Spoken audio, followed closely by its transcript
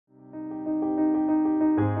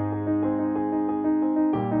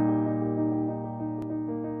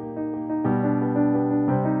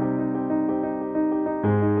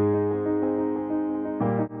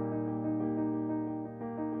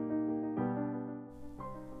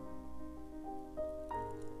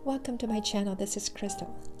Welcome to my channel. This is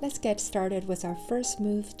Crystal. Let's get started with our first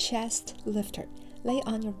move, chest lifter. Lay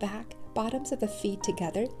on your back, bottoms of the feet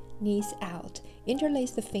together, knees out.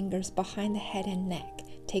 Interlace the fingers behind the head and neck.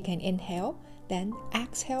 Take an inhale, then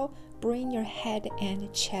exhale, bring your head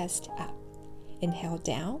and chest up. Inhale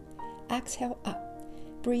down, exhale up.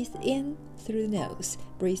 Breathe in through the nose,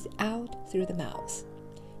 breathe out through the mouth.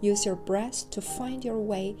 Use your breath to find your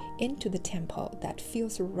way into the tempo that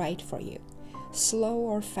feels right for you. Slow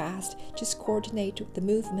or fast, just coordinate the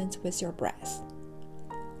movements with your breath.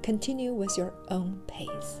 Continue with your own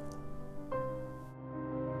pace.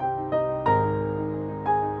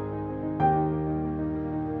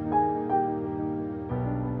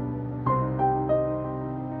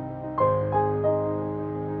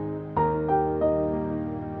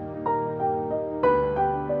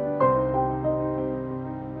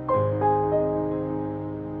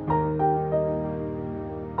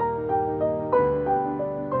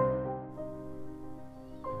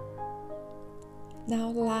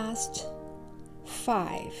 Now last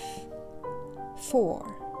 5,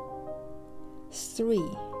 4,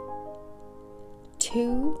 3,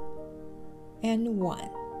 2, and 1.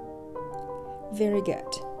 Very good.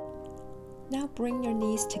 Now bring your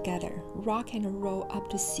knees together, rock and roll up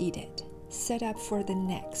to seated. Set up for the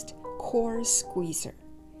next core squeezer.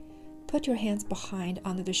 Put your hands behind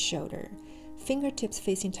under the shoulder, fingertips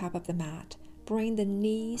facing top of the mat. Bring the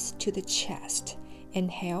knees to the chest.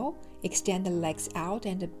 Inhale, extend the legs out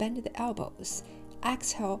and bend the elbows.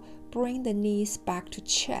 Exhale, bring the knees back to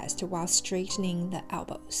chest while straightening the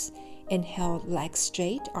elbows. Inhale, legs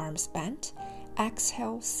straight, arms bent.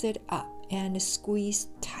 Exhale, sit up and squeeze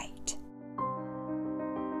tight.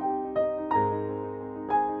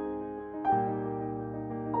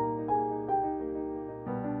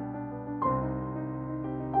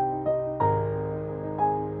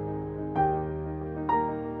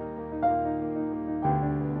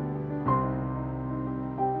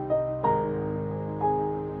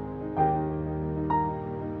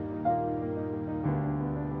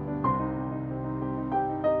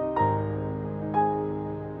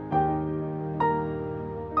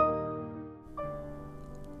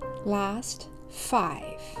 Last 5,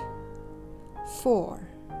 4,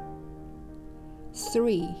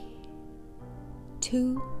 3,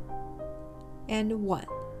 2, and 1.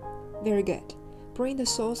 Very good. Bring the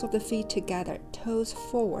soles of the feet together, toes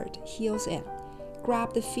forward, heels in.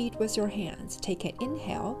 Grab the feet with your hands. Take an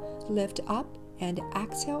inhale, lift up, and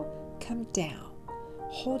exhale, come down.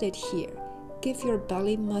 Hold it here. Give your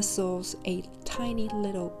belly muscles a tiny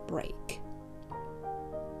little break.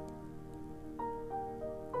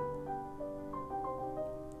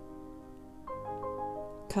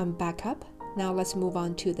 Come back up. Now let's move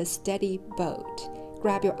on to the steady boat.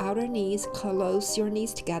 Grab your outer knees, close your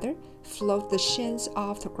knees together, float the shins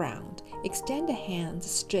off the ground. Extend the hands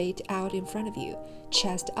straight out in front of you,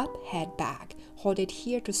 chest up, head back. Hold it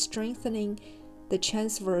here to strengthening the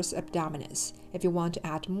transverse abdominis. If you want to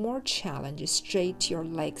add more challenge, straight your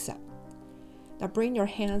legs up. Now bring your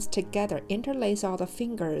hands together, interlace all the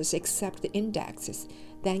fingers except the indexes.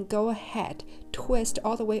 Then go ahead, twist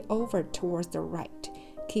all the way over towards the right,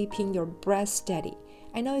 keeping your breath steady.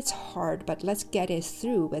 I know it's hard, but let's get it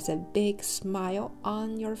through with a big smile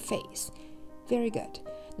on your face. Very good.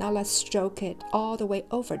 Now let's stroke it all the way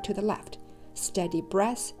over to the left. Steady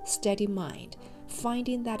breath, steady mind,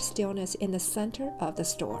 finding that stillness in the center of the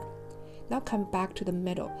storm. Now come back to the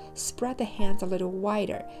middle. Spread the hands a little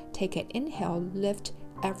wider. Take an inhale, lift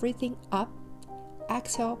everything up.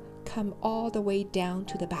 Exhale, come all the way down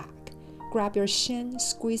to the back. Grab your shin,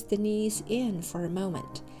 squeeze the knees in for a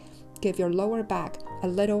moment. Give your lower back a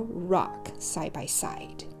little rock side by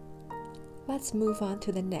side. Let's move on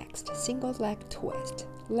to the next single leg twist.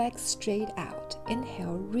 Legs straight out.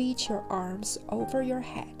 Inhale, reach your arms over your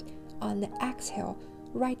head. On the exhale,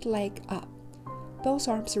 right leg up. Both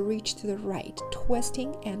arms reach to the right,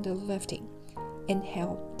 twisting and lifting.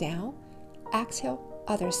 Inhale, down. Exhale,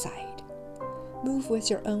 other side. Move with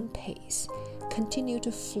your own pace. Continue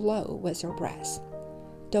to flow with your breath.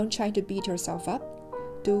 Don't try to beat yourself up.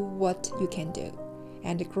 Do what you can do.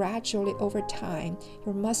 And gradually over time,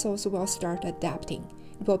 your muscles will start adapting.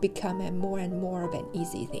 It will become more and more of an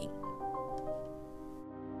easy thing.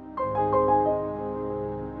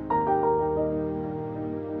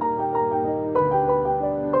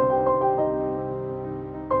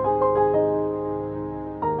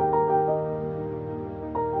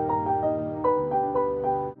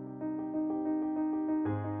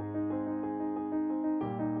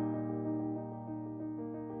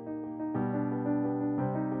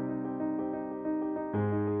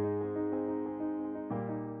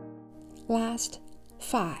 Last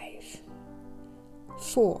 5,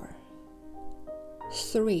 4,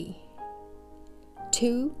 3,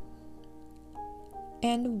 2,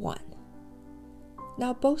 and 1.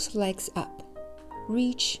 Now both legs up.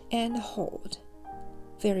 Reach and hold.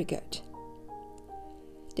 Very good.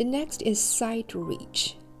 The next is side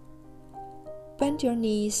reach. Bend your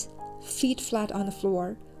knees, feet flat on the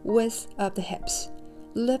floor, width of the hips.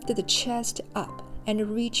 Lift the chest up and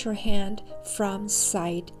reach your hand from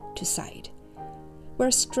side to side.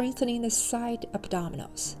 We're strengthening the side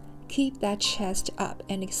abdominals. Keep that chest up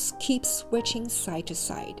and keep switching side to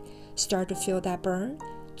side. Start to feel that burn.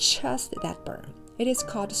 Trust that burn. It is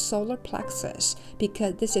called solar plexus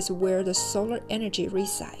because this is where the solar energy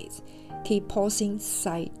resides. Keep pulsing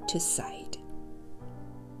side to side.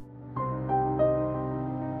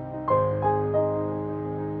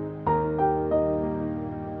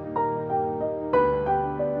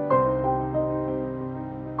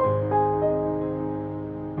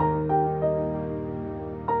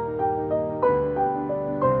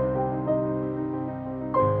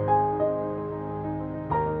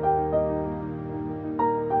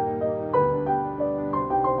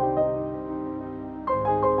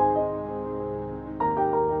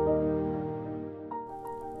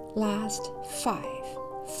 Last 5,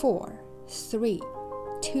 4, 3,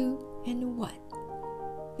 2, and 1.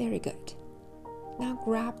 Very good. Now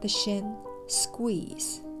grab the shin,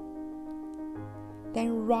 squeeze.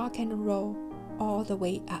 Then rock and roll all the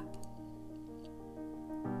way up.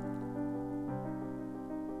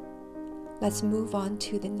 Let's move on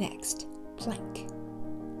to the next plank.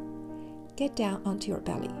 Get down onto your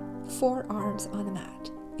belly, forearms on the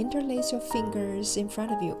mat. Interlace your fingers in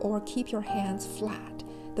front of you or keep your hands flat,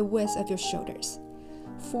 the width of your shoulders.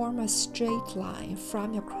 Form a straight line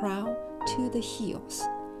from your crown to the heels.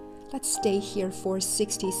 Let's stay here for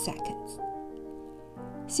 60 seconds.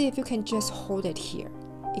 See if you can just hold it here.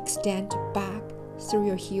 Extend back through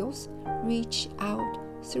your heels, reach out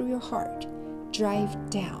through your heart, drive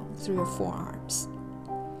down through your forearms.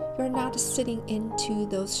 You're not sitting into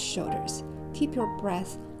those shoulders. Keep your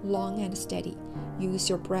breath long and steady. Use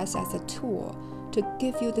your breath as a tool to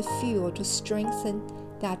give you the fuel to strengthen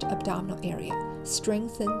that abdominal area,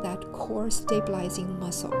 strengthen that core stabilizing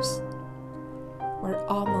muscles. We're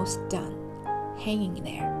almost done. Hanging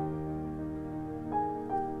there.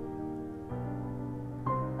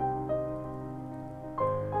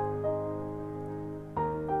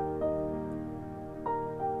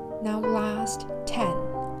 Now last 10,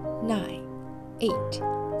 9, 8,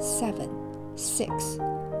 7, 6,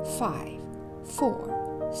 5,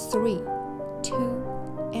 4, 3, 2,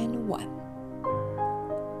 and 1.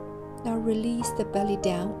 Now release the belly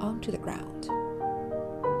down onto the ground.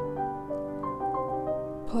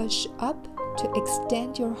 Push up to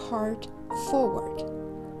extend your heart forward,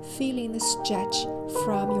 feeling the stretch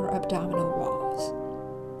from your abdominal walls.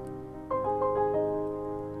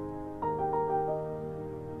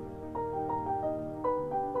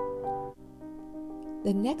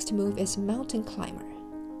 The next move is mountain climber.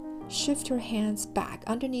 Shift your hands back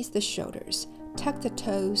underneath the shoulders, tuck the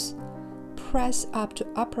toes, press up to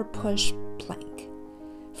upper push plank.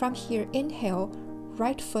 From here, inhale,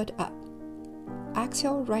 right foot up.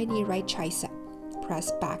 Exhale, right knee, right tricep.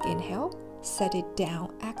 Press back, inhale, set it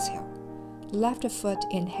down, exhale. Left foot,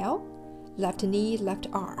 inhale, left knee, left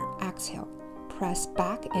arm, exhale. Press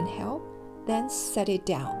back, inhale, then set it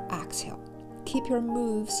down, exhale. Keep your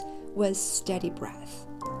moves with steady breath.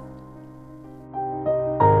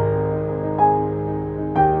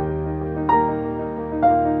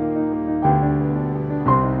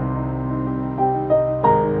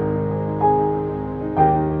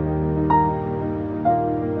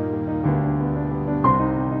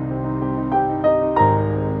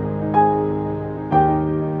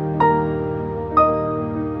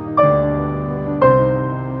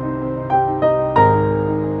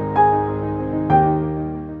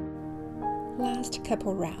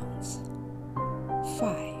 Couple rounds.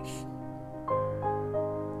 5,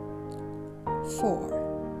 4,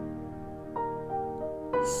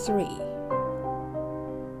 3,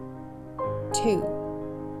 2,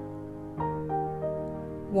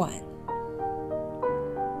 1.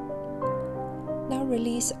 Now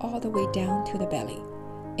release all the way down to the belly.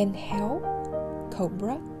 Inhale,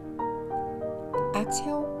 cobra.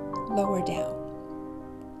 Exhale, lower down.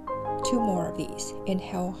 2 more of these.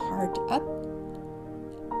 Inhale, heart up.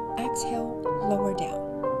 Exhale, lower down.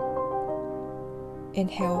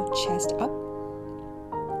 Inhale, chest up.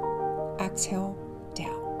 Exhale,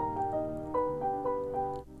 down.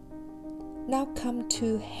 Now come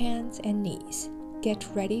to hands and knees. Get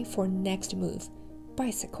ready for next move,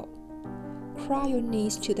 bicycle. Crawl your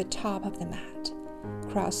knees to the top of the mat.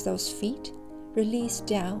 Cross those feet, release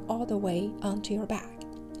down all the way onto your back.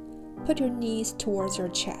 Put your knees towards your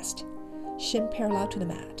chest, shin parallel to the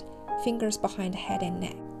mat, fingers behind head and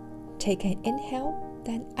neck. Take an inhale,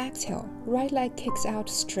 then exhale. Right leg kicks out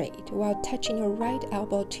straight while touching your right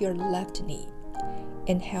elbow to your left knee.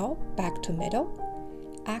 Inhale, back to middle.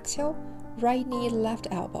 Exhale, right knee, left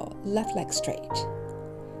elbow, left leg straight.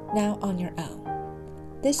 Now on your own.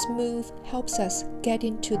 This move helps us get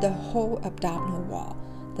into the whole abdominal wall,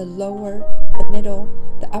 the lower, the middle,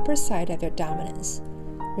 the upper side of your abdominals.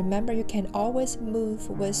 Remember, you can always move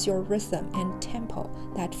with your rhythm and tempo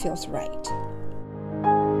that feels right.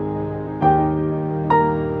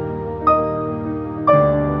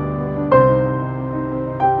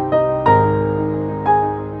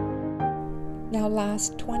 Now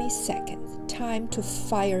last 20 seconds, time to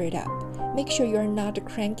fire it up. Make sure you're not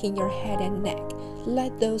cranking your head and neck.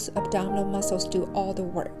 Let those abdominal muscles do all the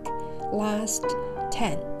work. Last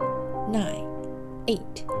 10, 9,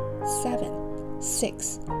 8, 7,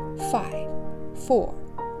 6, 5, 4,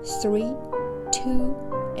 3, 2,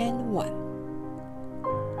 and 1.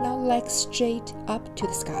 Now legs straight up to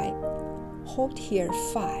the sky. Hold here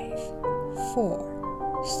 5,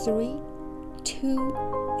 4, 3, 2,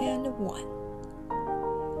 and 1.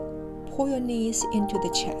 Pull your knees into the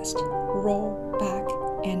chest, roll back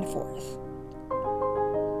and forth.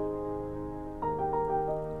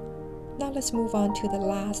 Now let's move on to the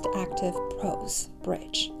last active pose,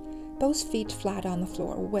 bridge. Both feet flat on the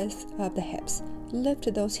floor, width of the hips.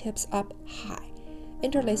 Lift those hips up high.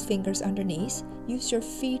 Interlace fingers underneath. Use your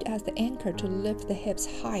feet as the anchor to lift the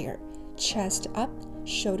hips higher. Chest up,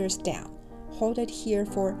 shoulders down. Hold it here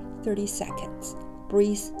for 30 seconds.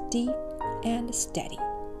 Breathe deep and steady.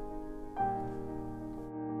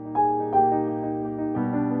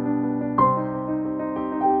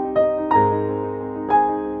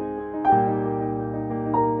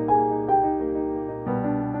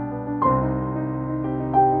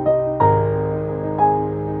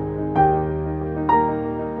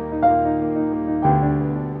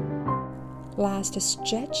 Last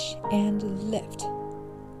stretch and lift.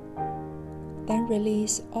 Then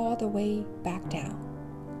release all the way back down.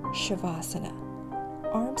 Shavasana.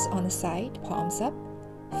 Arms on the side, palms up,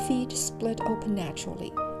 feet split open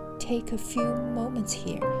naturally. Take a few moments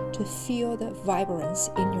here to feel the vibrance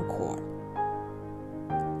in your core.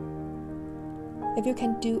 If you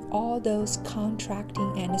can do all those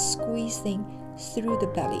contracting and squeezing through the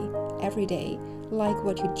belly every day, like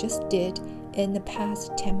what you just did in the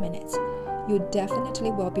past 10 minutes, you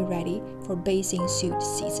definitely will be ready for bathing suit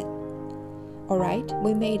season. Alright,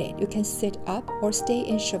 we made it. You can sit up or stay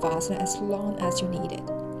in Shavasana as long as you need it.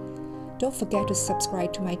 Don't forget to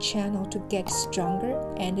subscribe to my channel to get stronger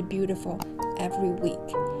and beautiful every week.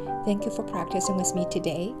 Thank you for practicing with me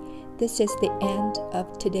today. This is the end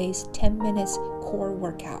of today's 10 minutes core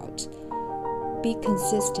workout. Be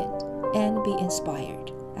consistent and be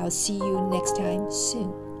inspired. I'll see you next time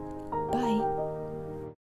soon. Bye.